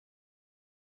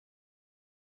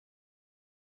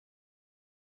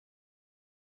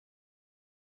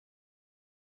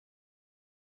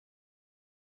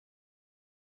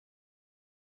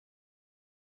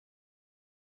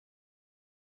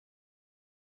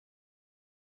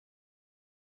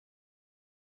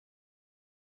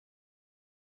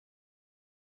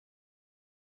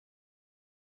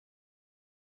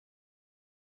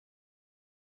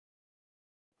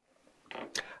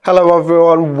Hello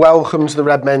everyone, welcome to the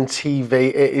Redmen TV.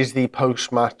 It is the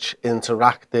post-match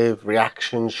interactive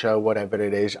reaction show, whatever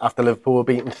it is, after Liverpool were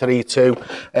beaten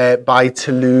 3-2 by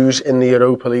Toulouse in the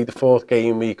Europa League, the fourth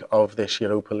game week of this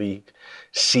Europa League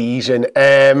season.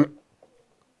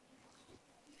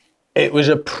 It was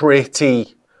a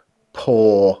pretty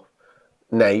poor,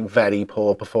 very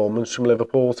poor performance from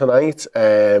Liverpool tonight.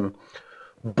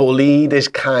 Bullied is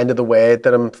kind of the word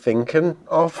that I'm thinking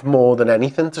of more than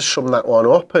anything to sum that one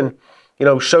up. And, you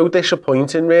know, so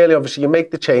disappointing, really. Obviously, you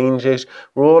make the changes.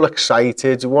 We're all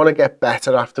excited. We want to get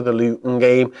better after the Luton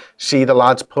game. See the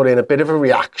lads put in a bit of a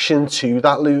reaction to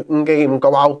that Luton game and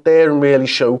go out there and really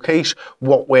showcase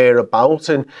what we're about.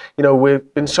 And, you know,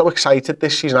 we've been so excited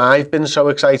this season. I've been so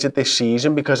excited this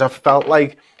season because I've felt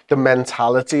like the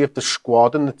mentality of the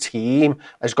squad and the team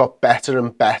has got better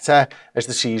and better as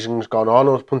the season's gone on,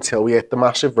 up until we hit the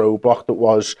massive roadblock that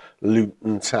was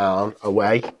Luton Town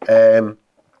away. And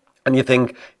you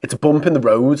think, it's a bump in the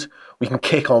road, we can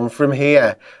kick on from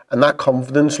here. And that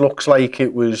confidence looks like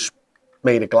it was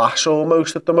made of glass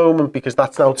almost at the moment, because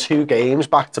that's now 2 games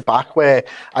back to back where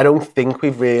I don't think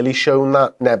we've really shown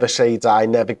that never say die,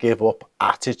 never give up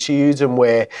attitude, and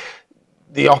where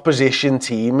the opposition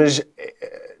team has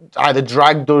either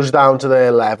dragged us down to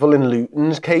their level in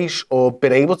Luton's case, or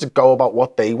been able to go about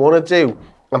what they want to do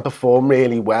and perform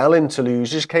really well in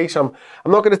Toulouse's case. I'm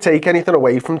not going to take anything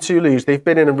away from Toulouse. They've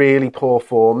been in a really poor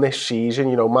form this season.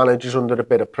 You know, managers under a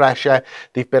bit of pressure.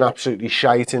 They've been absolutely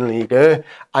shite in Ligue 1,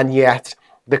 and yet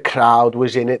the crowd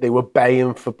was in it. They were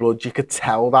baying for blood. You could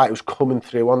tell that. It was coming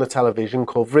through on the television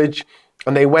coverage.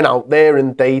 And they went out there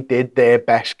and they did their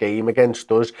best game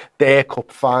against us, their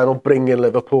cup final, bringing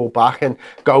Liverpool back and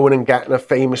going and getting a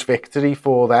famous victory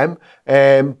for them.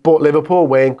 But Liverpool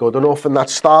weren't good enough, and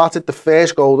that started the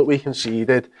first goal that we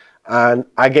conceded. And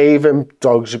I gave him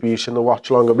dog's abuse in the watch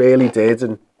along, I really did.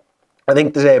 And I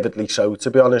think deservedly so,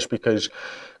 to be honest, because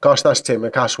Kostas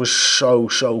Tsimikas was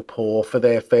so poor for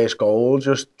their first goal,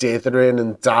 just dithering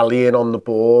and dallying on the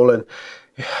ball, and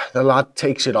the lad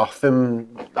takes it off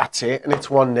him, that's it, and it's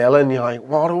 1-0, and you're like,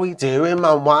 what are we doing,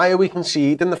 man? Why are we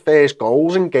conceding the first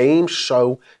goals in games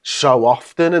so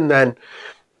often? And then,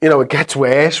 you know, it gets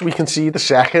worse. We concede the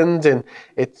second, and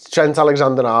it's Trent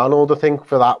Alexander-Arnold, I think,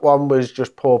 for that one, was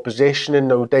just poor positioning,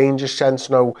 no danger sense,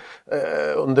 no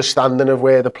understanding of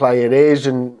where the player is,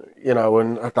 and, you know,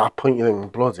 and at that point you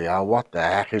think, bloody hell, what the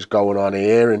heck is going on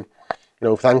here? And, you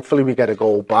know, thankfully we get a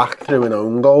goal back through an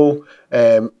own goal.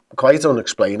 Quite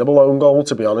unexplainable own goal,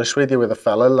 to be honest with you, with a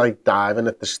fella like diving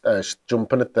at the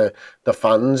jumping at the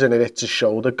fans, and it hits his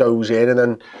shoulder, goes in, and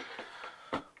then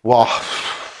what?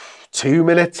 2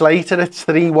 minutes later, it's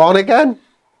 3-1 again.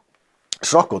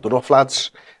 It's not good enough,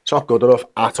 lads. It's not good enough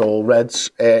at all,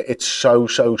 Reds. It's so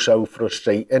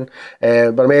frustrating.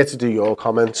 But I'm here to do your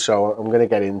comments, so I'm going to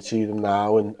get into them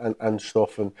now and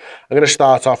stuff. And I'm going to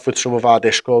start off with some of our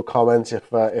Discord comments,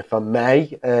 if I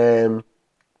may.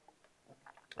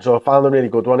 So I found a really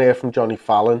good one here from Johnny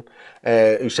Fallon,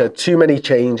 who said, too many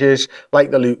changes.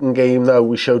 Like the Luton game, though,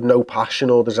 we showed no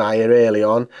passion or desire early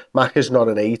on. Mac is not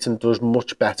an 8 and does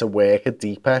much better work at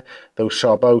deeper, though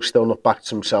Szobo, still not back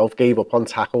to himself, gave up on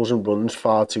tackles and runs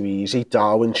far too easy.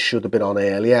 Darwin should have been on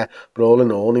earlier, but all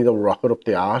in all, need a rocket up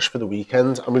the arse for the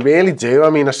weekend. And we really do.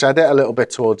 I mean, I said it a little bit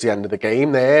towards the end of the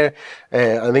game there.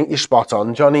 I think you're spot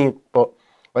on, Johnny, but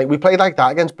like, we played like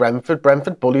that against Brentford.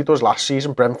 Brentford bullied us last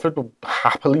season. Brentford will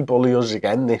happily bully us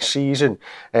again this season.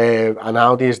 And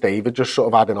now there's David just sort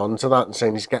of adding on to that and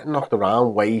saying he's getting knocked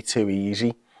around way too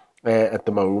easy at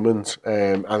the moment.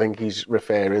 I think he's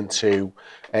referring to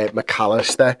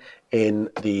McAllister in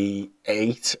the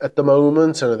 8 at the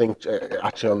moment. And I think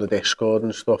actually on the Discord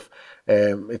and stuff,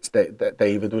 it's that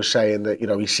David was saying that, you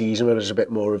know, he sees him as a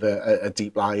bit more of a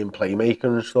deep-lying playmaker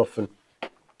and stuff. And,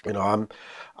 you know,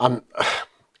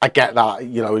 I get that,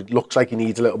 you know, it looks like he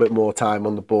needs a little bit more time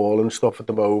on the ball and stuff at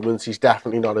the moment. He's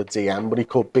definitely not a DM, but he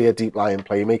could be a deep-lying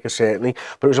playmaker, certainly.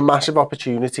 But it was a massive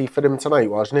opportunity for him tonight,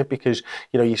 wasn't it? Because,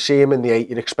 you know, you see him in the 8,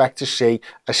 you'd expect to see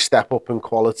a step up in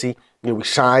quality. You know, we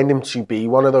signed him to be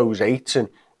one of those 8s, and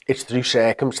it's through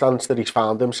circumstance that he's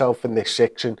found himself in this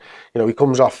 6. And, you know, he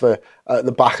comes off the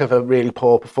back of a really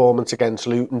poor performance against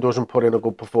Luton, doesn't put in a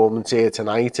good performance here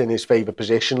tonight in his favourite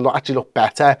position. Actually looked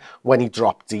better when he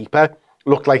dropped deeper.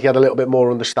 Looked like he had a little bit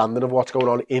more understanding of what's going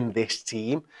on in this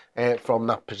team from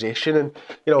that position. And,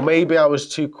 you know, maybe I was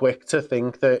too quick to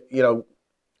think that, you know,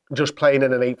 just playing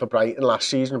in an 8 for Brighton last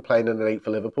season and playing in an 8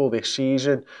 for Liverpool this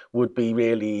season would be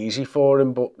really easy for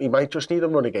him, but he might just need a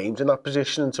run of games in that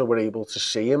position until we're able to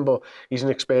see him. But he's an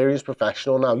experienced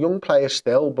professional now, young player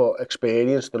still, but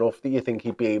experienced enough that you think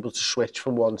he'd be able to switch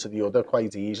from one to the other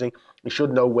quite easily. He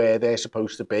should know where they're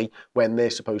supposed to be, when they're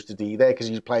supposed to be there, because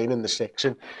he's playing in the six.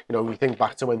 And, you know, we think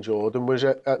back to when Jordan was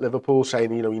at Liverpool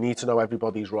saying, you know, you need to know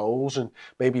everybody's roles, and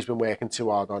maybe he's been working too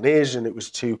hard on his, and it was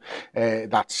too,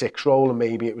 that six role, and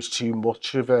maybe it was too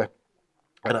much of an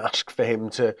ask for him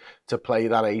to play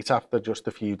that 8 after just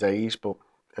a few days. But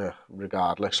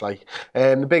regardless, like,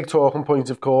 the big talking point,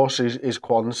 of course, is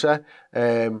Quansah.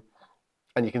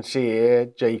 And you can see here,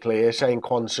 Jay Clear saying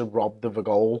Quansah robbed of a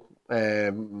goal.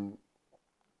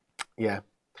 Yeah.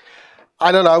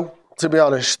 I don't know, to be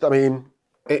honest. I mean,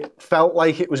 it felt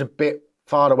like it was a bit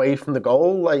far away from the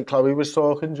goal. Like Chloe was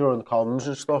talking during the comms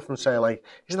and stuff and saying, like,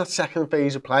 isn't that second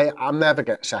phase of play? I'll never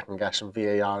get second guessing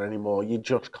VAR anymore. You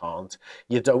just can't.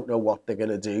 You don't know what they're going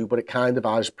to do. But it kind of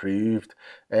has proved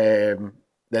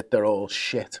that they're all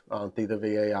shit, aren't they, the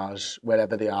VARs,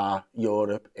 wherever they are,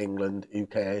 Europe, England, who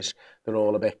cares? They're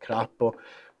all a bit crap. But,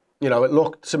 you know, it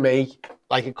looked to me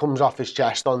like it comes off his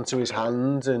chest onto his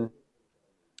hand, and,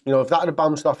 you know, if that had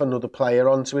bounced off another player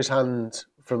onto his hand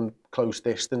from close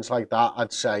distance like that,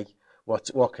 I'd say,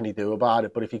 what can he do about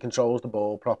it? But if he controls the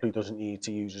ball properly, doesn't need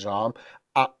to use his arm.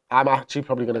 I'm actually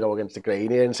probably going to go against the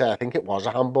grain here and say I think it was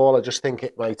a handball. I just think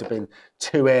it might have been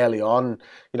too early on,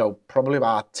 you know, probably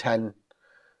about 10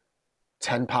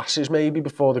 passes maybe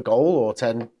before the goal, or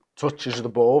 10 touches of the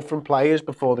ball from players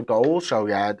before the goal. So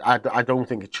yeah, I don't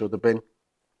think it should have been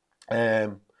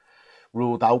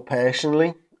ruled out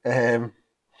personally.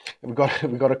 We've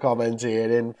got a comment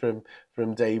here in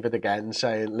from David again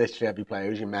saying literally every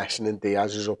player is your messing and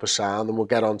Diaz is up a sound, and we'll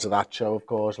get onto that show of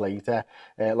course later.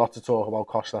 A lot to talk about.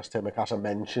 Kostas Tsimikas I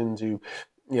mentioned, who,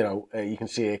 you know, you can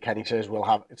see here, Kenny says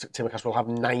Tsimikas will have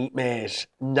nightmares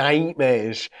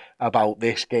about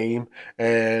this game.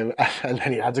 And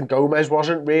then he had, and Gomez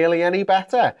wasn't really any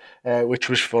better, which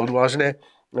was fun, wasn't it?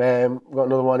 We've got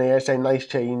another one here saying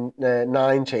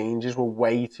 9 changes were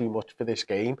way too much for this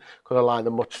game. Could have lined a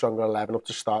much stronger 11 up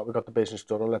to start. We got the business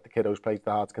done and let the kiddos play to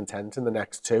their heart's content in the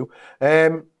next 2.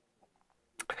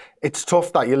 It's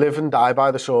tough that you live and die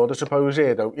by the sword, I suppose,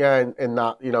 here, don't you? In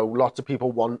that, you know, lots of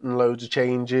people wanting loads of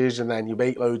changes, and then you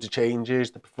make loads of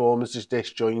changes, the performance is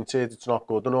disjointed, it's not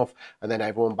good enough, and then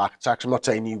everyone backtracks. I'm not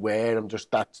saying you were,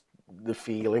 that's the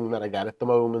feeling that I get at the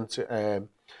moment.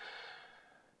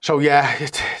 So yeah,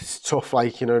 it's tough,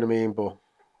 like, you know what I mean? But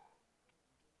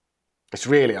it's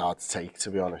really hard to take, to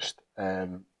be honest.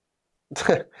 Pram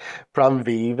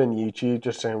Vive and YouTube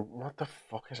just saying, what the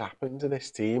fuck has happened to this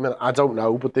team? And I don't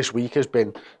know, but this week has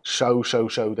been so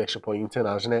disappointing,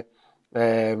 hasn't it?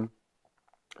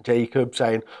 Jacob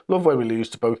saying, love when we lose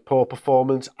to both poor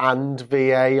performance and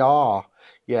VAR.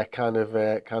 Yeah, kind of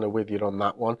with you on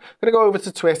that one. I'm going to go over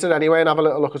to Twitter anyway and have a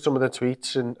little look at some of the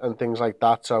tweets and things like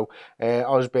that. So,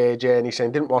 Osbear Journey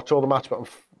saying, didn't watch all the match, but I'm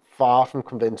far from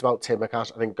convinced about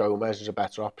Tsimikas. I think Gomez is a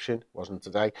better option. Wasn't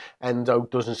today. Endo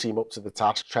doesn't seem up to the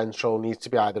task. Trent needs to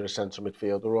be either a central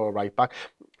midfielder or a right back.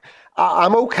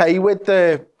 I'm okay with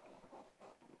the...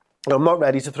 I'm not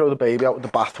ready to throw the baby out with the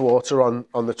bathwater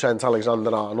on the Trent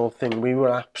Alexander-Arnold thing. We were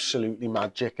absolutely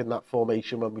magic in that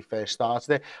formation when we first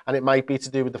started it, and it might be to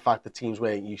do with the fact that teams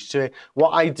weren't used to it.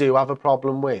 What I do have a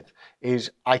problem with is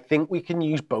I think we can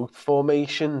use both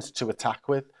formations to attack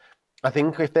with. I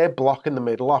think if they're blocking the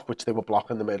middle off, which they were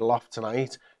blocking the middle off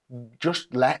tonight,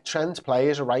 just let Trent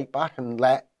play as a right back and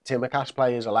let Tsimikas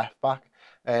play as a left back,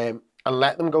 and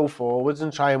let them go forwards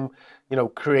and try and, you know,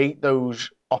 create those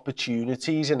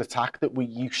opportunities in attack that we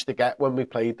used to get when we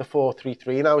played the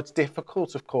 4-3-3. Now, it's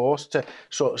difficult, of course, to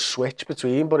sort of switch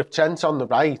between, but if Trent's on the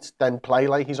right, then play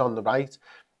like he's on the right.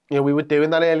 You know, we were doing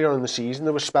that earlier on in the season.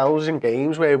 There were spells in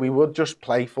games where we would just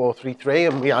play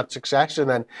 4-3-3 and we had success, and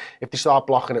then if they start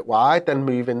blocking it wide, then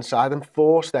move inside and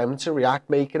force them to react,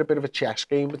 make it a bit of a chess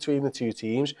game between the two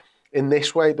teams. In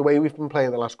this way, the way we've been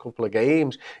playing the last couple of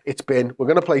games, it's been, we're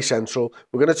going to play central,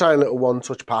 we're going to try little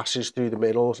one-touch passes through the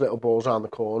middles, little balls around the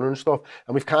corner and stuff,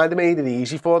 and we've kind of made it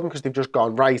easy for them because they've just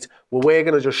gone, right, well, we're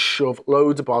going to just shove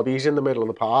loads of bodies in the middle of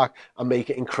the park and make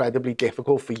it incredibly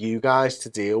difficult for you guys to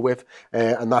deal with,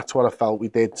 and that's what I felt we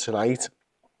did tonight.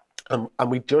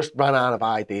 And we just ran out of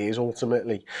ideas,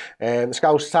 ultimately. The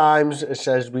Scouts Times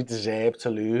says we deserve to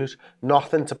lose.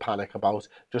 Nothing to panic about.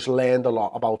 Just learned a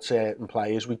lot about certain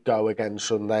players. We go again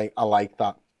Sunday. I like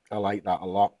that. I like that a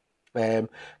lot.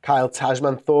 Kyle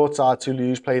Tasman, thoughts are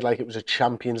Toulouse played like it was a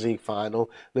Champions League final.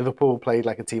 Liverpool played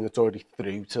like a team that's already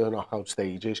through to the knockout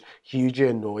stages. Hugely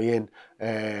annoying.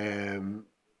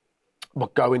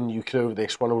 But going nuclear over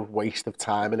this one was a waste of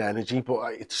time and energy.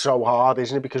 But it's so hard,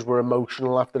 isn't it? Because we're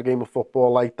emotional after a game of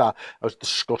football like that. I was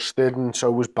disgusted, and so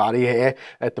was Barry here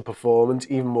at the performance.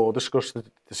 Even more disgusted at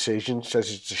the decision. Says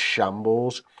it's a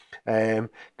shambles.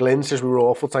 Glyn says we were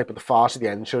awful type, but the farce at the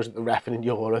end shows that the reffing in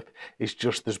Europe is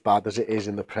just as bad as it is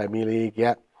in the Premier League.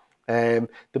 Yeah.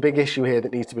 The big issue here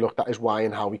that needs to be looked at is why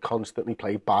and how we constantly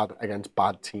play bad against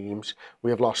bad teams.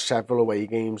 We have lost several away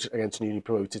games against newly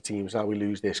promoted teams. Now we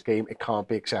lose this game. It can't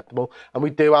be acceptable. And we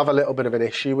do have a little bit of an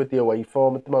issue with the away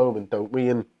form at the moment, don't we?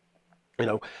 And you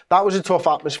know, that was a tough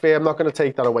atmosphere. I'm not going to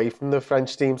take that away from the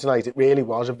French team tonight. It really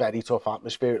was a very tough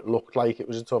atmosphere. It looked like it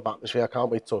was a tough atmosphere. I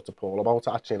can't wait to talk to Paul about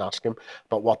it actually and ask him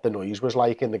about what the noise was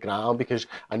like in the ground, because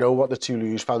I know what the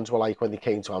Toulouse fans were like when they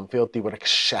came to Anfield. They were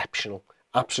exceptional,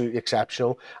 absolutely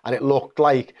exceptional. And it looked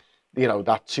like, you know,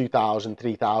 that 2,000,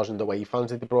 3,000 away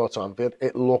fans that they brought to Anfield,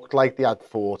 it looked like they had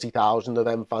 40,000 of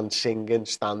them fans singing,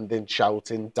 standing,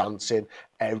 shouting, dancing,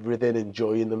 everything,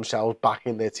 enjoying themselves,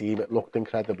 backing their team. It looked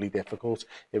incredibly difficult.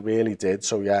 It really did.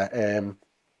 So, yeah.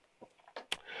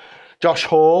 Josh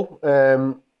Hall,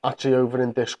 actually over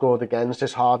in Discord again,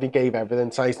 says Harvey gave everything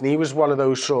tonight. And he was one of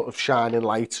those sort of shining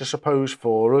lights, I suppose,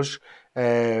 for us.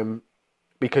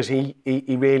 Because he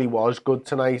really was good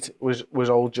tonight. Was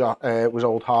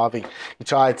old Harvey. He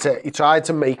tried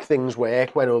to make things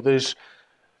work when others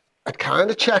had kind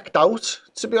of checked out,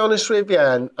 to be honest with you.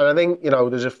 And I think, you know,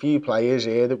 there's a few players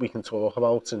here that we can talk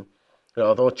about. And you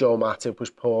know, I thought Joe Matip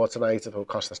was poor tonight. I thought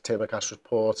Kostas Tsimikas was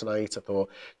poor tonight. I thought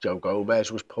Joe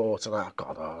Gomez was poor tonight.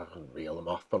 God, I can reel them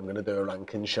off, but I'm going to do a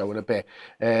ranking show in a bit.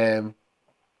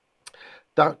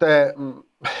 Dr.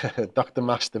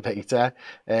 Masturbator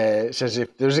says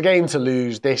if there's a game to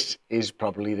lose, this is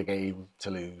probably the game to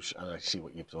lose. And I see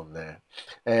what you've done there.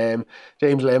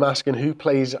 James Lim asking who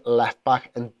plays left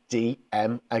back and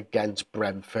DM against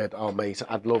Brentford. Oh, mate,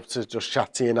 I'd love to just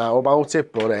chat to you now about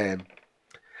it, but I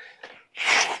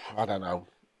don't know.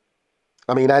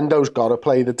 I mean, Endo's got to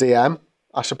play the DM,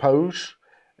 I suppose.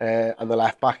 And the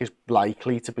left back is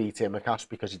likely to be Tsimikas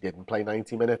because he didn't play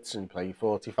 90 minutes and play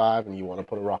 45, and you want to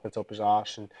put a rocket up his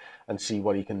arse and see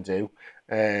what he can do.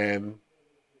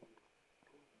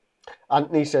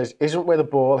 Anthony says, isn't where the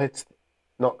ball hits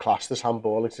not classed as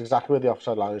handball? It's exactly where the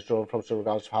offside line is drawn from, so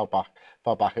regardless of how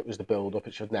far back it was the build-up,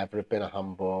 it should never have been a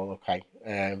handball. Okay.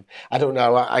 I don't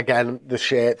know. Again, the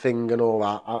shirt thing and all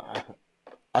that,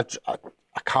 I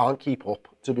can't keep up,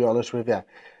 to be honest with you.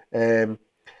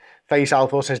 Face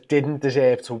Alpha says, didn't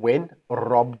deserve to win,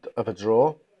 robbed of a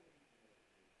draw.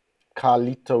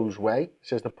 Carlito's Way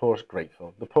says, the poorest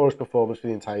performance for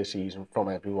the entire season from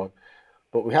everyone.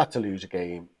 But we had to lose a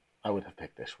game. I would have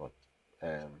picked this one.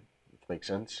 Which makes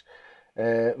sense.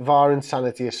 VAR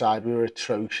insanity aside, we were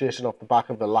atrocious, and off the back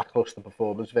of the lacklustre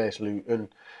performance versus Luton,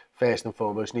 first and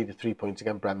foremost, needed 3 points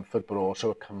against Brentford, but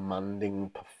also a commanding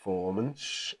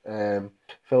performance.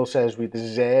 Phil says we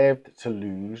deserved to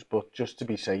lose, but just to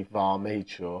be safe, VAR made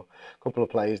sure. A couple of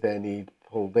players there need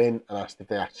pulled in and asked if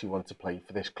they actually want to play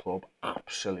for this club.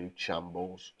 Absolute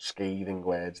shambles. Scathing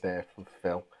words there from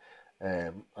Phil.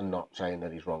 I'm not saying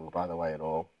that he's wrong, by the way, at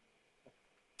all.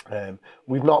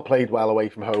 We've not played well away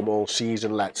from home all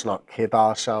season. Let's not kid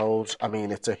ourselves. I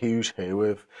mean, it's a who's who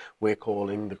of we're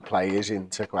calling the players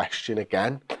into question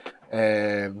again.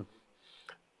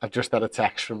 I've just had a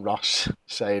text from Ross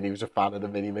saying he was a fan of the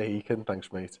Mini Mohican.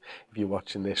 Thanks, mate. If you're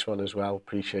watching this one as well,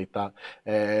 appreciate that.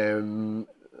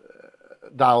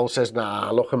 Dal says, nah,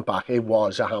 looking back, it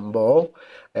was a handball.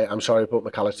 I'm sorry, but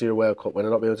McAllister, a World Cup winner,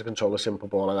 not be able to control a simple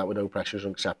ball like that with no pressure is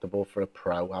unacceptable for a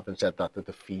pro. Having said that, the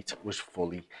defeat was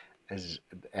fully as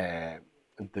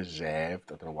deserved.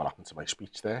 I don't know what happened to my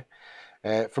speech there.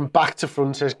 From back to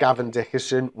front, says Gavin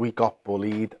Dickerson, we got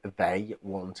bullied. They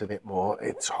wanted it more.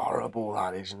 It's horrible,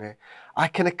 that, isn't it? I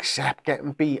can accept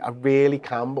getting beat. I really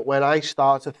can. But when I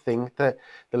start to think that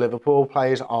the Liverpool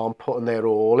players aren't putting their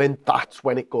all in, that's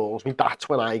when it galls me. That's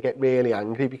when I get really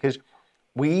angry, because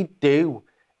we do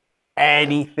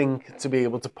anything to be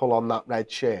able to pull on that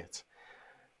red shirt.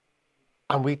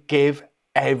 And we give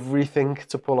everything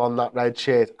to pull on that red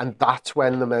shirt. And that's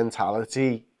when the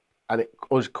mentality and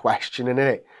us questioning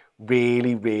it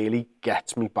really, really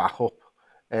gets me back up.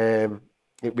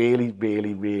 It really,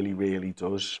 really, really, really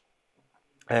does.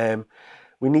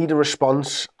 We need a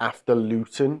response after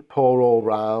Luton. Poor all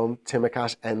round.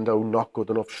 Tsimikas, Endo, not good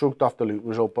enough. Shrugged off the Luton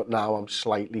result, but now I'm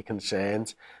slightly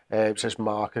concerned. Says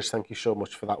Marcus. Thank you so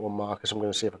much for that one, Marcus. I'm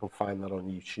going to see if I can find that on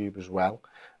YouTube as well.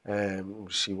 We'll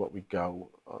see what we go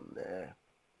on there.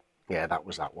 Yeah, that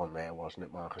was that one there, wasn't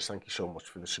it, Marcus? Thank you so much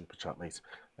for the super chat, mate.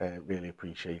 Really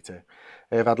appreciate it.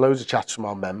 I've had loads of chats from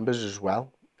our members as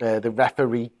well. The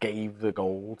referee gave the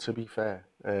goal, to be fair.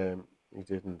 He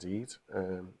did indeed.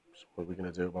 So what are we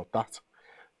going to do about that?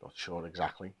 Not sure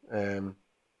exactly.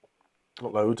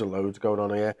 Loads going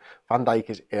on here. Van Dijk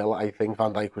is ill, I think.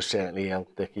 Van Dijk was certainly ill,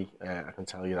 Dickie. I can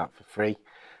tell you that for free.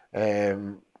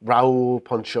 Raul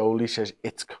Poncholi says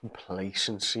it's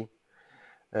complacency.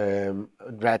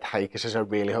 Red Hiker says, I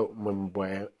really hope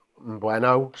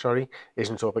Bueno,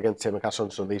 isn't up against Tsimikas on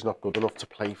Sunday. He's not good enough to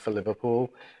play for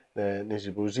Liverpool.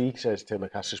 Nizibuzi says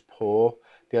Tsimikas is poor.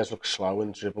 Diaz looks slow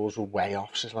and dribbles were way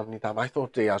off. Says Lamini. I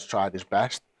thought Diaz tried his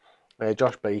best.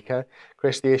 Josh Baker,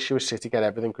 Chris, the issue is City get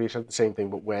everything. Greece had the same thing,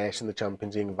 but worse in the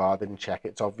Champions League. VAR didn't check it.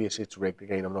 It's obvious it's rigged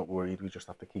again. I'm not worried. We just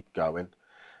have to keep going.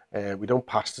 We don't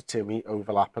pass to Timmy,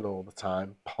 overlapping all the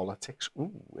time. Politics.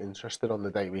 Ooh, interested on the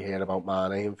day we hear about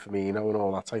Mane and Firmino and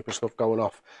all that type of stuff going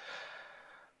off.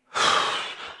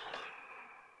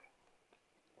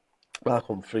 Mark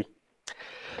Humphrey.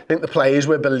 I think the players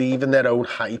will believe in their own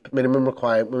hype. Minimum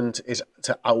requirement is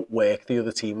to outwork the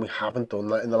other team. We haven't done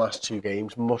that in the last 2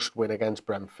 games. Must win against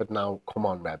Brentford now. Come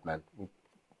on, Redmen. We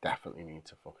definitely need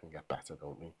to fucking get better,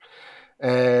 don't we?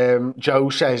 Joe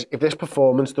says, if this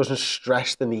performance doesn't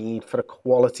stress the need for a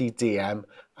quality DM,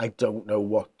 I don't know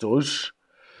what does.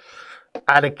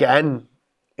 And again,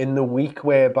 in the week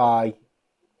whereby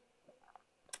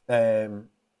the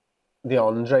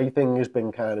Andre thing has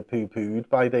been kind of poo-pooed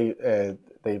by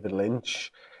David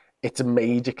Lynch, it's a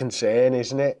major concern,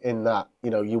 isn't it? In that,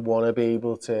 you want to be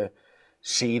able to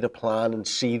see the plan and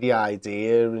see the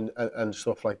idea and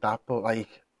stuff like that, but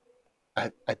like,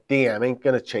 a DM ain't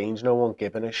going to change no one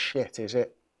giving a shit, is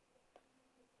it?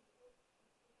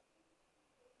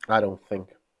 I don't think.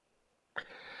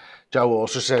 Joe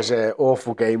also says,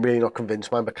 awful game, really not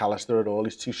convinced by McAllister at all.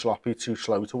 He's too sloppy, too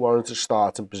slow to warrant a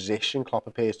starting position. Klopp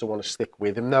appears to want to stick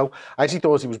with him now. I actually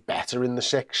thought he was better in the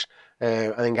 6.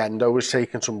 I think Endo was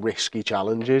taking some risky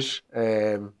challenges.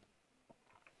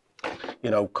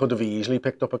 Could have easily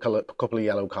picked up a couple of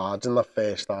yellow cards in that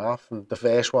first half. And the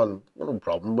first one, no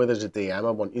problem with as a DM.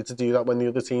 I want you to do that when the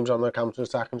other team's on their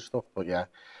counter-attack and stuff. But yeah,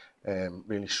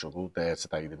 really struggled there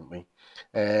today, didn't we?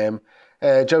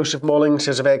 Joseph Mulling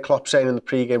says, I've heard Klopp saying in the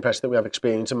pre-game press that we have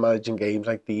experience in managing games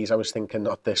like these. I was thinking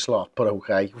not this lot, but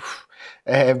okay.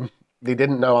 They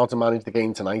didn't know how to manage the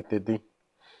game tonight, did they?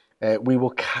 We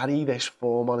will carry this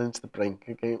form on into the brink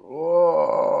again.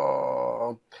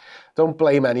 Oh, don't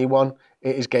blame anyone.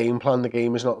 It is game plan. The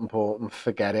game is not important.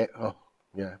 Forget it. Oh,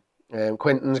 yeah.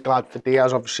 Quinton's glad for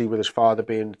Diaz, obviously, with his father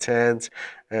being returned,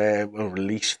 or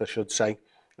released, I should say.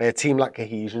 Team lack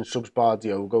cohesion, subs bar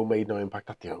Diogo made no impact.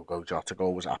 That Diogo Jota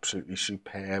goal was absolutely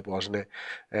superb, wasn't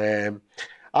it?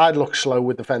 I'd look slow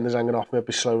with defenders hanging off me. I'd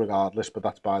be slow regardless, but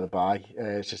that's by the by.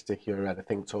 It's just here, I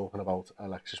think, talking about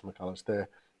Alexis McAllister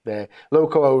there.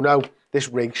 Loco, oh no, this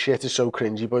rig shit is so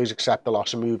cringy, boys. Accept the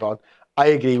loss and move on. I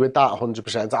agree with that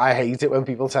 100%. I hate it when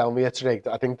people tell me it's rigged.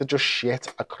 I think they're just shit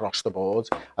across the board.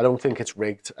 I don't think it's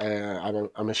rigged.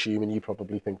 I'm assuming you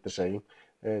probably think the same,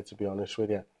 to be honest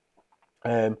with you.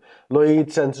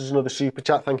 Lloyd sent us another super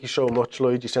chat. Thank you so much,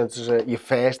 Lloyd. You sent us your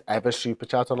first ever super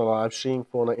chat on a live stream,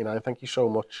 $4.99. Thank you so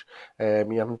much.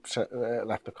 You haven't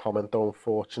left a comment though,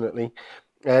 unfortunately.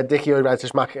 Dickie writes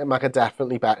us, Mac are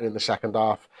definitely better in the second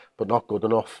half, but not good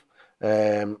enough.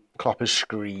 Klopp is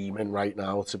screaming right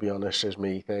now, to be honest, says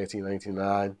me,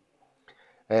 $13.99.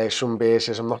 Sunbear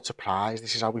says, I'm not surprised.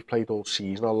 This is how we've played all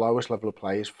season. Our lowest level of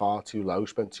play is far too low.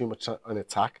 Spent too much on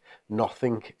attack,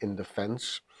 nothing in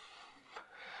defence.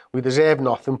 We deserve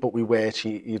nothing, but we were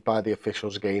cheated by the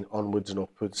officials again. Onwards and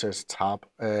upwards, says Tab.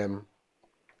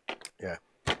 Yeah.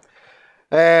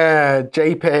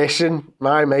 Jay Pearson,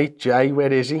 my mate Jay,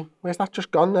 where is he? Where's that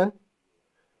just gone then?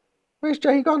 Where's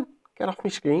Jay gone? Get off my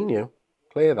screen, you.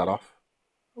 Clear that off.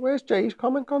 Where's Jay's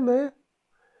comment gone there?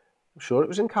 I'm sure it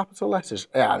was in capital letters.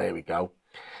 Yeah, there we go.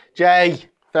 Jay,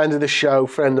 friend of the show,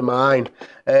 friend of mine.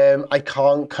 I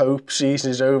can't cope.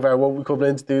 Season is over. I won't be coming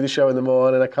in to do the show in the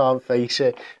morning. I can't face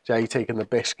it. Jay taking the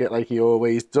biscuit like he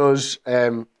always does.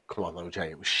 Come on though, Jay.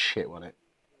 It was shit, wasn't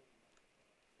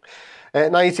it?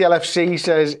 90 LFC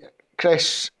says,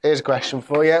 Chris, here's a question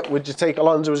for you. Would you take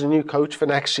Alonso as a new coach for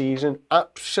next season?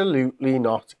 Absolutely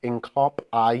not. In Klopp,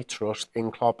 I trust.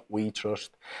 In Klopp, we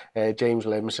trust. James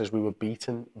Lim says we were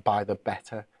beaten by the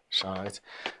better side.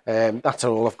 That's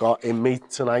all I've got in me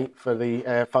tonight for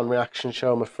the fan reaction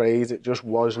show. I'm afraid it just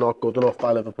was not good enough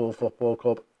by Liverpool Football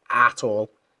Club at all.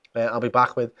 I'll be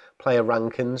back with player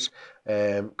rankings.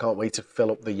 Can't wait to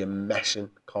fill up the messing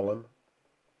column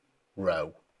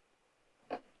row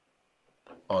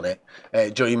on it.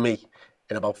 Join me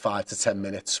in about 5 to 10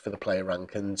 minutes for the player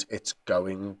rankings. It's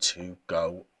going to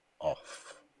go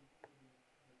off.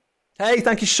 Hey,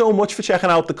 thank you so much for checking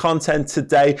out the content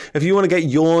today. If you want to get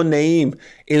your name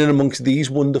in and amongst these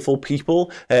wonderful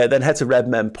people, then head to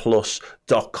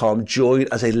redmenplus.com. Join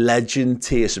as a Legend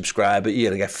tier subscriber. You're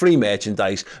going to get free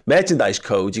merchandise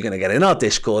codes. You're going to get in our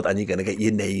Discord, and you're going to get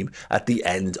your name at the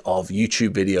end of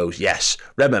YouTube videos. Yes,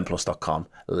 redmenplus.com,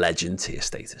 Legend tier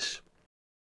status.